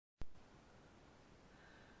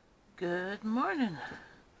Good morning.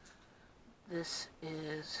 This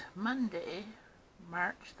is Monday,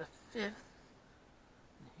 March the 5th. And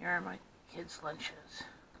here are my kids' lunches.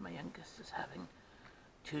 My youngest is having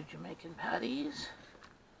 2 Jamaican patties,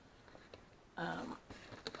 a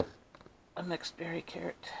mixed berry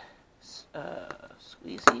carrot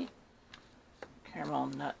squeezy, caramel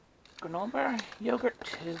nut granola bar, yogurt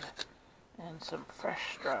tube, and some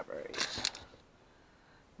fresh strawberries.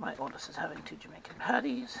 My oldest is having 2 Jamaican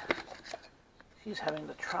patties. She's having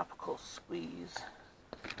the tropical squeeze,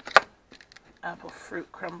 apple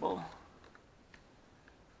fruit crumble,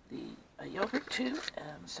 a yogurt tube,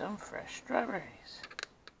 and some fresh strawberries.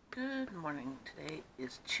 Good morning. Today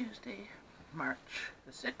is Tuesday, March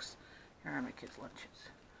the 6th. Here are my kids' lunches.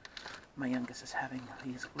 My youngest is having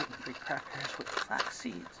these gluten-free crackers with flax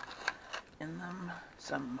seeds in them,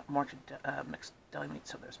 some mixed deli meat,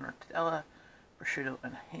 so there's mortadella, prosciutto,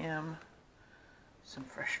 and ham, some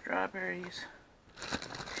fresh strawberries.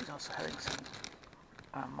 She's also having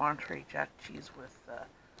some Monterey Jack cheese with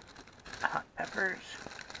hot peppers,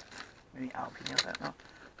 maybe jalapeno, I don't know,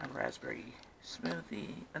 a raspberry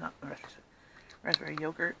smoothie, not raspberry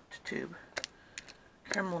yogurt tube,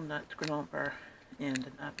 caramel nut granola bar, and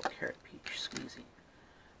an apple carrot peach squeezy.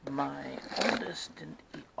 My oldest didn't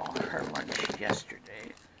eat all her lunch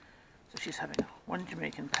yesterday, so she's having 1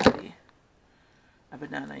 Jamaican patty, a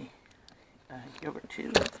banana yogurt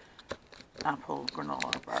tube, apple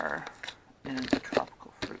granola bar, and a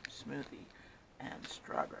tropical fruit smoothie, and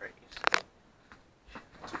strawberries.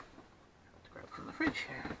 I'll grab from the fridge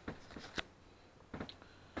here.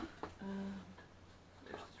 And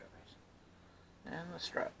there's the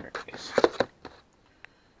strawberries.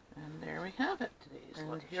 And there we have it, today's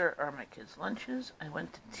lunch. Here are my kids' lunches. I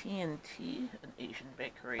went to T&T, an Asian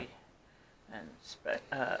bakery and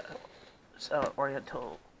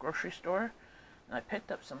Oriental grocery store, and I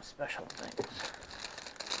picked up some special things.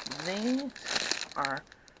 These are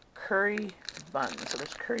curry buns. So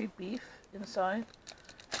there's curry beef inside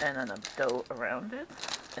and then a dough around it.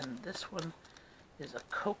 And this one is a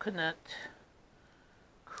coconut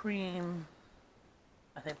cream,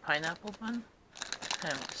 I think pineapple bun.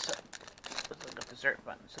 And it's like a dessert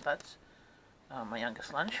bun. So that's my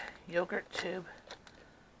youngest lunch. Yogurt tube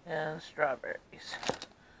and strawberries.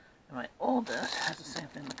 And my oldest has the same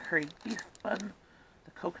thing, the curry beef bun,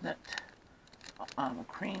 the coconut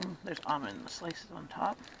cream, there's almond slices on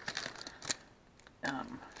top,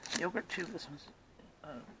 yogurt tube, this one's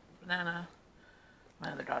banana,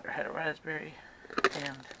 my other daughter had a raspberry,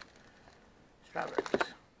 and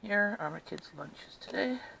strawberries. Here are my kids' lunches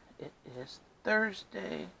today. It is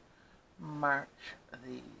Thursday, March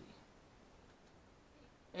the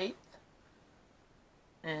 8th,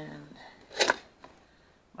 and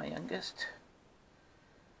my youngest,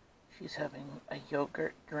 she's having a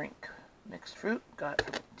yogurt drink, mixed fruit, got it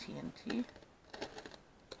from T&T,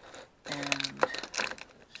 and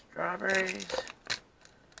strawberries,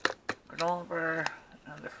 granola bar,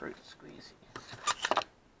 and a fruit squeezy.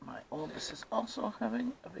 My oldest is also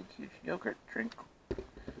having a big, huge yogurt drink,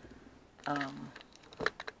 an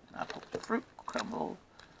apple fruit crumble,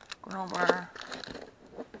 granola bar,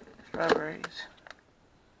 strawberries,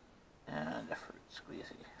 and a fruit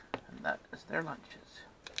squeezy. And that is their lunches.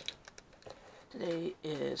 Today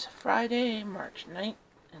is Friday, March 9th,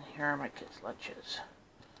 and here are my kids' lunches.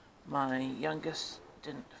 My youngest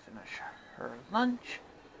didn't finish her lunch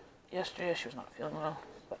yesterday. She was not feeling well,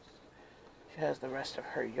 but she has the rest of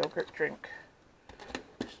her yogurt drink.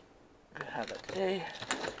 Just gonna have that today.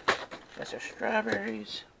 She has her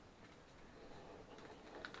strawberries,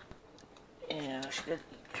 and she did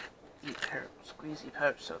eat her squeezy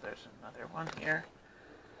pouch, so there's another one here,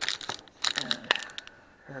 and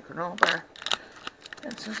her granola bar.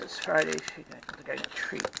 And since it's Friday, they're going to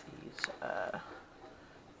treat these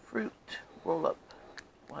fruit roll-up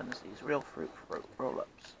ones, these real fruit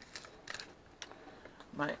roll-ups.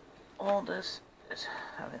 My oldest is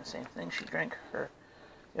having the same thing. She drank her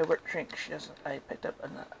yogurt drink. I picked up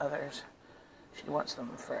others. She wants them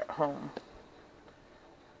for at home.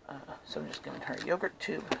 So I'm just giving her a yogurt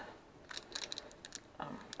tube,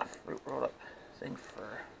 a fruit roll-up thing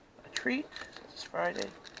for a treat, since it's Friday,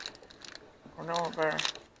 a granola bar,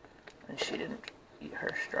 and she didn't eat her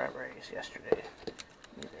strawberries yesterday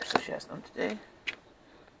either, so she has them today,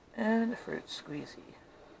 and a fruit squeezy.